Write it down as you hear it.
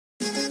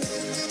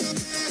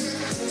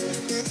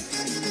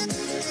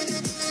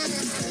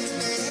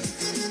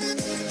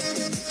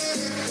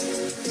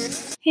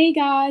Hey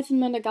guys,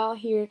 Mendagal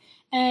here,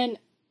 and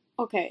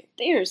okay,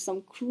 there's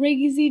some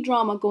crazy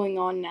drama going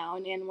on now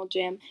in Animal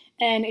Jam,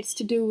 and it's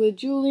to do with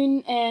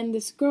Julian and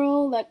this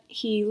girl that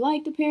he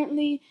liked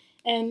apparently,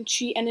 and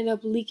she ended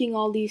up leaking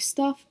all these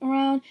stuff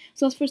around.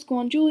 So let's first go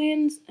on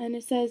Julian's, and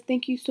it says,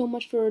 "Thank you so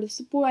much for the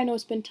support. I know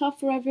it's been tough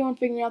for everyone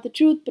figuring out the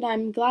truth, but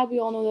I'm glad we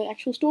all know the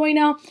actual story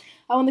now.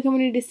 I want the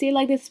community to stay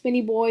like this,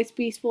 spinny boys,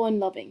 peaceful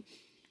and loving."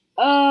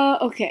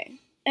 Okay.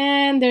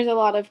 And there's a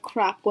lot of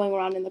crap going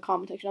around in the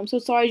comment section. I'm so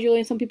sorry,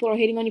 Julian. Some people are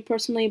hating on you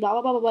personally. Blah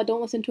blah blah blah blah. Don't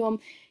listen to him.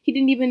 He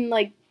didn't even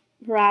like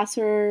harass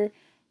her.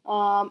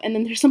 And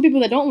then there's some people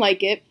that don't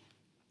like it.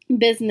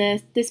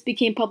 Business. This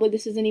became public.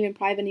 This isn't even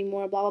private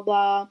anymore. Blah blah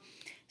blah.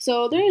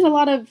 So there's a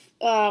lot of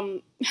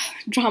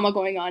drama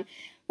going on.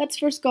 Let's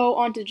first go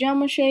on to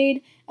Drama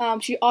Shade.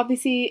 She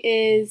obviously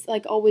is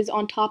like always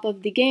on top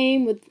of the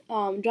game with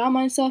drama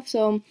and stuff.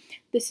 So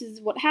this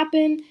is what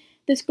happened.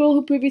 This girl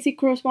who previously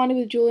corresponded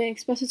with Julian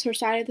expresses her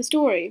side of the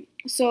story.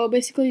 So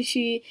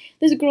basically,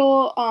 this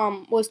girl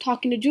was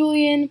talking to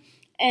Julian,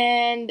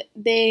 and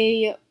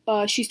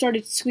she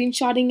started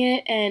screenshotting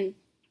it, and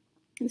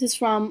this is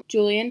from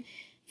Julian.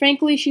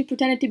 Frankly, she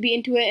pretended to be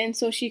into it, and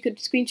so she could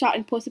screenshot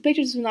and post the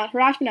pictures. This was not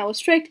harassment. I was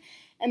strict,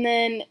 and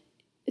then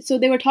so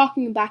they were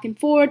talking back and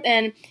forth,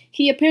 and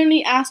he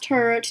apparently asked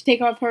her to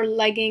take off her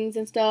leggings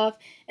and stuff,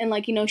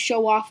 and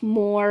show off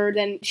more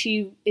than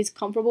she is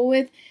comfortable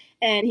with.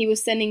 And he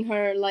was sending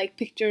her like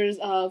pictures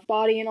of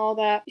body and all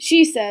that.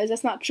 She says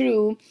that's not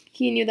true.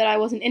 He knew that I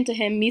wasn't into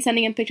him. Me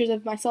sending him pictures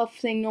of myself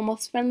saying normal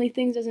friendly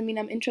things doesn't mean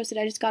I'm interested.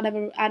 I just got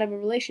out of a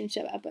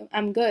relationship.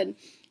 I'm good.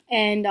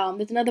 And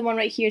there's another one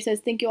right here. It says,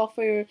 "Thank you all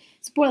for your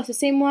support." That's the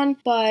same one,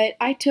 but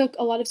I took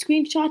a lot of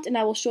screenshots and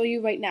I will show you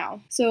right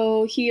now.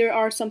 So here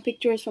are some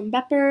pictures from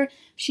Bepper.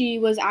 She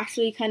was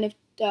actually kind of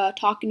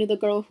talking to the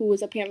girl who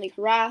was apparently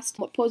harassed.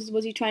 What poses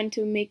was he trying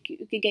to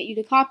get you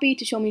to copy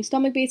to show me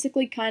stomach,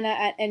 basically, kind of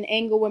at an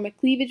angle where my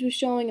cleavage was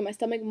showing and my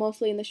stomach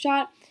mostly in the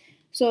shot.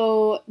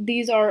 So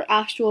these are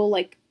actual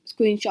like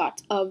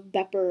screenshots of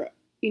Bepper,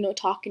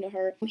 talking to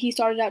her. He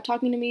started out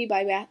talking to me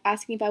by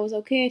asking if I was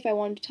okay, if I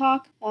wanted to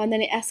talk, and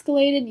then it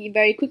escalated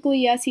very quickly.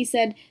 Yes, he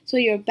said, "So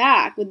you're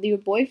back with your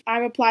boyfriend?" I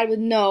replied with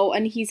no,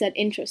 and he said,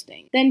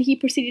 "Interesting." Then he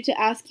proceeded to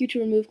ask you to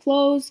remove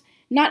clothes.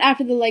 Not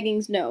after the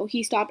leggings, no.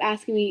 He stopped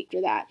asking me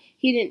after that.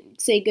 He didn't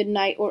say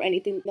goodnight or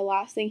anything. The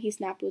last thing he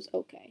snapped was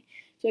okay.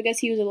 So I guess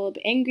he was a little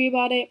bit angry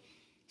about it.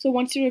 So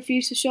once you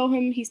refused to show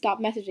him, he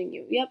stopped messaging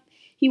you. Yep.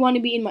 He wanted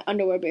to be in my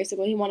underwear,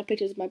 basically. He wanted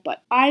pictures of my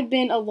butt. I've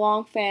been a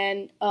long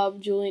fan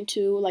of Julian,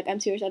 too. Like, I'm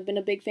serious. I've been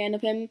a big fan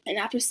of him. And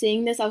after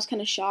seeing this, I was kind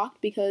of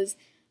shocked because,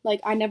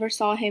 I never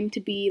saw him to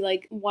be,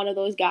 one of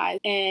those guys.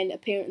 And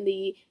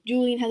apparently,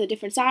 Julian has a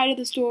different side of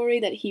the story,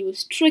 that he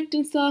was tricked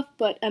and stuff.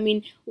 But,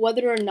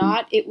 whether or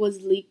not it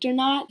was leaked or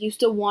not, you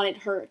still wanted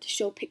her to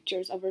show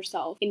pictures of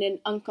herself in an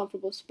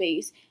uncomfortable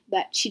space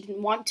that she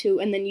didn't want to.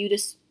 And then you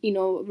just,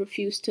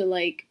 refused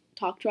to,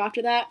 talk to her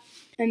after that.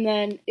 And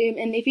then,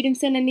 and if he didn't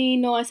send any,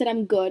 no, I said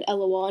I'm good,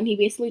 lol. And he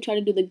basically tried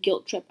to do the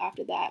guilt trip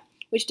after that,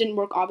 which didn't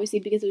work, obviously,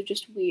 because it was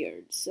just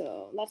weird.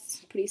 So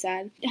that's pretty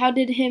sad. How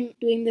did him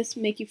doing this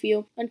make you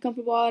feel?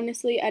 Uncomfortable,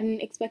 honestly. I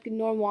didn't expect it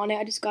nor want it.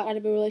 I just got out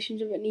of a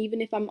relationship, and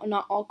even if I'm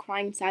not all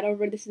crying sad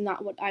over it, this is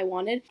not what I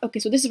wanted. Okay,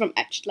 so this is from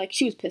Etched.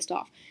 She was pissed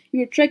off. You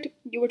were tricked.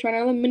 You were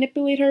trying to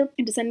manipulate her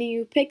into sending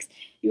you pics.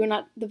 You are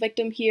not the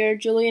victim here.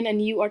 Julian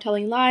and you are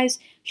telling lies.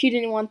 She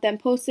didn't want them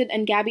posted,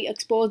 and Gabby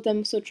exposed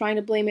them, so trying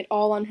to blame it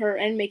all on her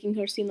and making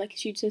her seem like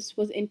she just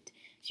was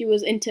she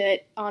was into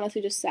it.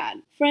 Honestly, just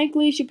sad.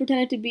 Frankly, she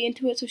pretended to be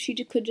into it so she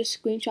could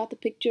just screenshot the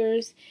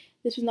pictures.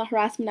 This was not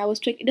harassment. I was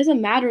tricked. It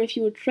doesn't matter if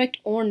you were tricked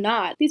or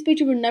not. These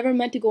pictures were never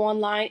meant to go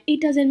online.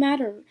 It doesn't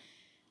matter.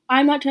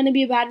 I'm not trying to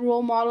be a bad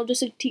role model,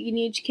 just a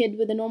teenage kid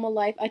with a normal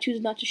life. I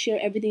choose not to share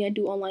everything I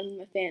do online with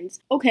my fans.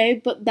 Okay,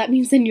 but that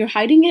means then you're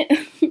hiding it?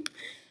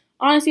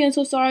 Honestly, I'm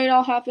so sorry it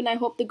all happened. I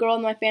hope the girl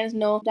and my fans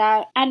know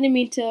that I didn't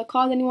mean to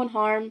cause anyone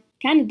harm.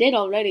 Kinda did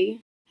already.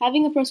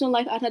 Having a personal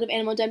life outside of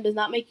Animal Jam does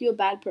not make you a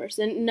bad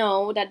person.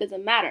 No, that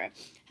doesn't matter.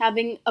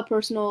 Having a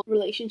personal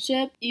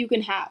relationship, you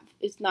can have.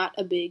 It's not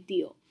a big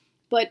deal.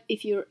 But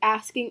if you're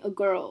asking a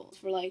girl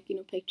for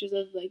pictures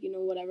of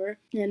whatever,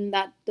 then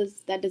that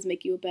does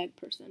make you a bad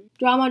person.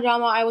 Drama,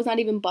 I was not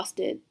even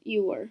busted.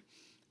 You were.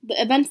 The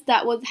events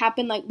that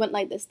happened went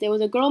like this. There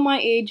was a girl my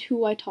age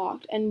who I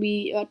talked, and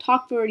we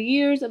talked for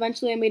years.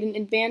 Eventually I made an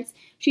advance.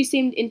 She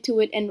seemed into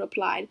it and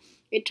replied.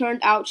 It turned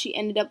out she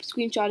ended up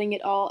screenshotting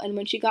it all, and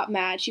when she got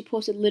mad, she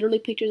posted literally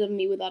pictures of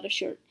me without a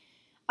shirt.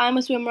 I'm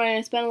a swimmer and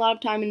I spend a lot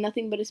of time in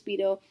nothing but a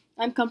Speedo.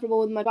 I'm comfortable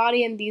with my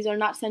body, and these are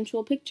not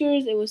sensual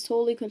pictures. It was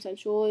totally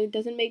consensual. It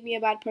doesn't make me a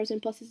bad person,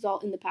 plus it's all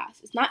in the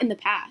past. It's not in the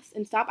past,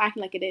 and stop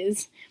acting like it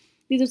is.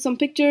 These are some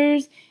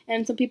pictures,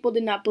 and some people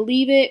did not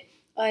believe it,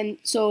 and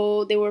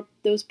so there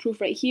was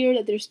proof right here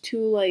that there's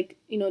two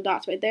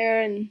dots right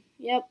there, and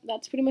yep,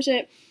 that's pretty much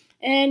it.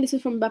 And this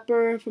is from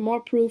Bepper for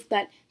more proof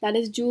that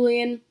is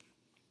Julian.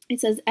 It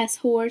says S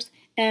horse,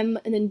 M,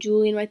 and then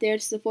Julian right there.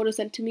 This is a photo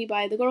sent to me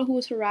by the girl who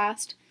was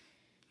harassed.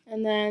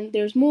 And then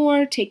there's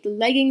more. Take the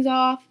leggings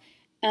off.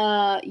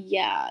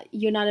 Yeah,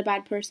 you're not a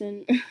bad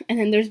person. And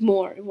then there's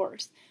more,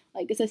 worse.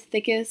 Like, it says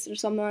thickest or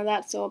something like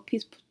that, so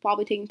he's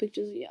probably taking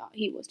pictures. Yeah,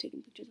 he was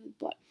taking pictures of his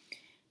butt.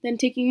 Then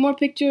taking more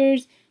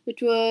pictures,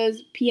 which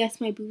was, P.S.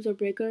 my boobs are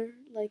bigger.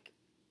 Like,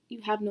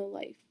 you have no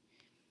life.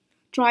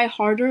 Try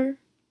harder.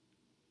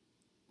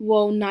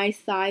 Whoa, nice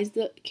size,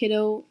 the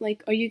kiddo.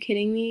 Like, are you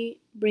kidding me?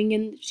 Bring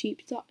in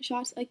cheap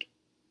shots. Like,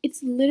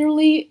 it's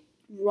literally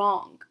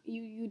wrong.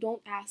 You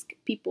don't ask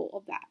people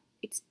of that.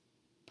 It's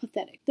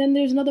pathetic. Then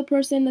there's another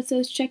person that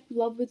says, check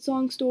love with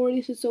song story.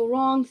 This is so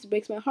wrong. This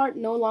breaks my heart.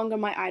 No longer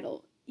my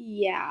idol.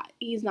 Yeah,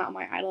 he's not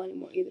my idol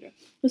anymore either.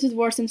 This is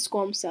worse than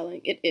Scorm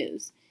selling. It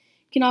is.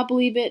 Cannot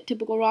believe it.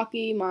 Typical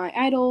Rocky, my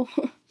idol.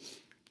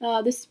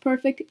 This is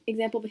perfect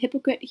example of a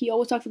hypocrite. He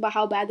always talks about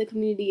how bad the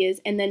community is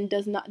and then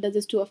does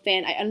this to a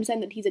fan. I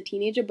understand that he's a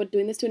teenager, but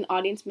doing this to an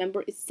audience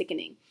member is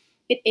sickening.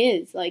 It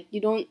is. Like, you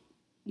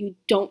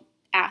don't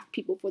ask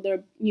people for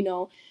their,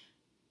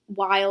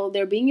 while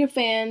they're being your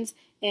fans,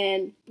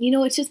 and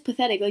it's just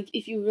pathetic. Like,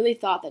 if you really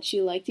thought that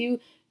she liked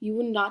you, you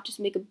would not just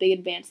make a big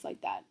advance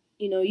like that.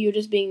 You're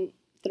just being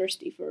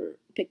thirsty for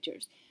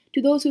pictures.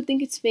 To those who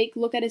think it's fake,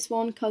 look at his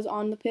phone, because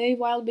on the Play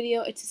Wild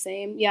video, it's the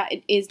same. Yeah,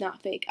 it is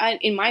not fake.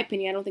 In my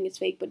opinion, I don't think it's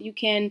fake, but you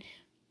can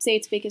say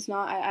it's fake, it's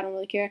not. I don't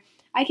really care.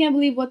 I can't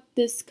believe what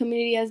this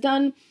community has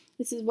done.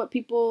 This is what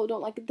people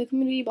don't like the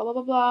community, blah, blah,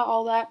 blah, blah,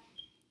 all that.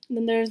 And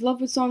then there's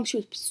Love with Song. She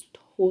was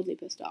totally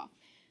pissed off.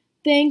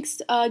 Thanks,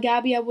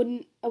 Gabby. I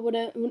wouldn't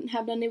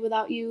have done it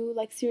without you.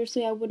 Like,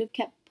 seriously, I would have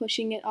kept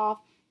pushing it off.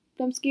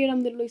 But I'm scared.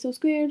 I'm literally so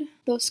scared.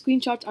 Those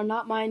screenshots are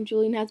not mine.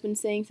 Julian has been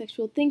saying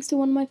sexual things to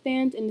one of my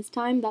fans, and it's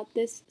time that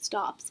this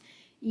stops.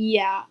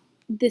 Yeah,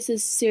 this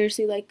is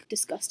seriously, like,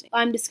 disgusting.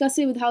 I'm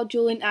disgusted with how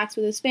Julian acts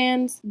with his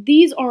fans.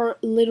 These are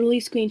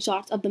literally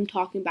screenshots of them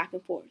talking back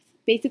and forth.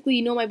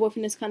 Basically, my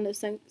boyfriend is kind of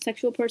a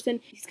sexual person.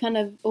 He's kind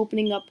of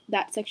opening up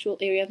that sexual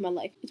area of my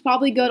life. It's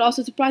probably good.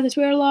 Also, surprised I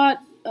swear a lot.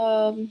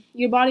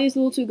 Your body is a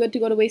little too good to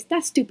go to waste.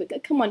 That's stupid.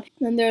 Like, come on.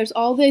 Then there's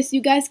all this.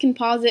 You guys can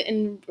pause it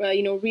and,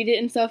 read it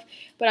and stuff.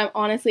 But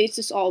honestly, it's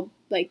just all,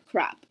 like,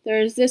 crap.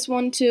 There's this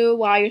one, too.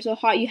 Wow, you're so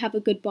hot. You have a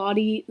good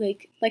body.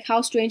 Like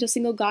how strange, a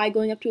single guy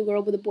going up to a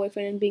girl with a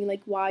boyfriend and being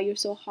like, wow, you're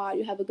so hot.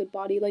 You have a good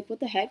body. Like, what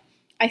the heck?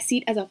 I see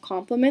it as a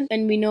compliment,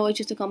 and we know it's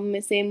just a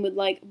compliment. Same with,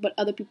 like, but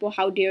other people,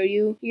 how dare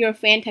you? You're a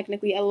fan,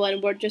 technically, LOL,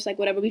 and we're just like,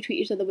 whatever, we treat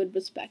each other with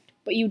respect.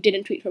 But you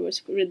didn't treat her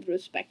with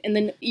respect. And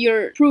then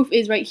your proof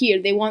is right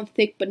here. They want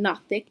thick, but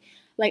not thick.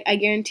 Like, I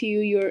guarantee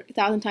you're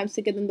 1,000 times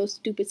thicker than those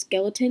stupid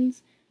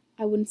skeletons.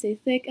 I wouldn't say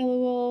thick,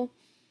 LOL.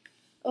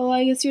 Oh,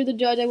 I guess you're the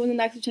judge. I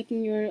wasn't actually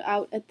checking you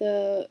out at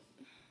the...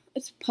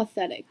 It's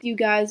pathetic. You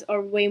guys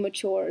are way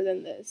mature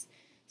than this.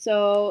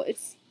 So,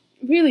 it's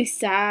really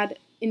sad,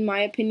 in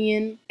my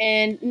opinion.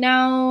 And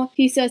now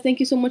he says, thank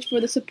you so much for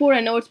the support.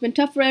 I know it's been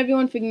tough for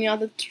everyone figuring out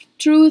the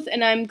truth,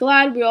 and I'm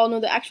glad we all know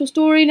the actual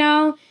story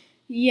now.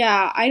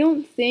 Yeah, I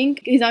don't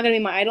think he's not going to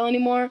be my idol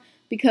anymore,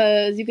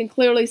 because you can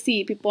clearly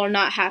see people are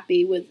not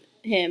happy with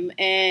him,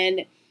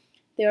 and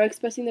they're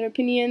expressing their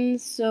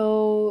opinions,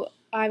 so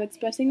I'm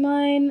expressing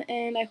mine,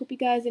 and I hope you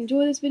guys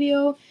enjoy this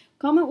video.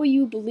 Comment what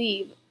you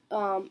believe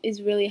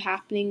is really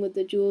happening with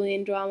the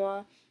Julian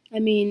drama. I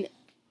mean,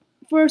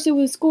 first it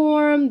was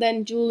Scorm,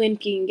 then Julian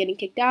getting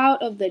kicked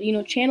out of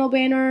the, channel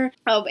banner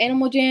of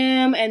Animal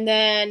Jam, and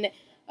then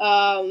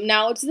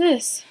now it's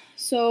this.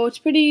 So it's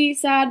pretty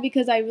sad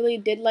because I really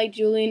did like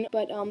Julian,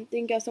 but thank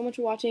you guys so much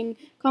for watching.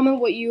 Comment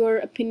what your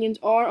opinions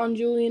are on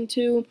Julian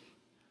too,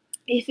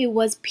 if it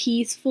was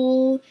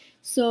peaceful.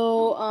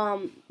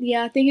 So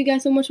yeah, thank you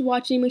guys so much for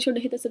watching. Make sure to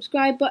hit the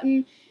subscribe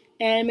button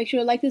and make sure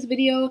to like this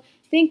video.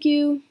 Thank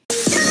you.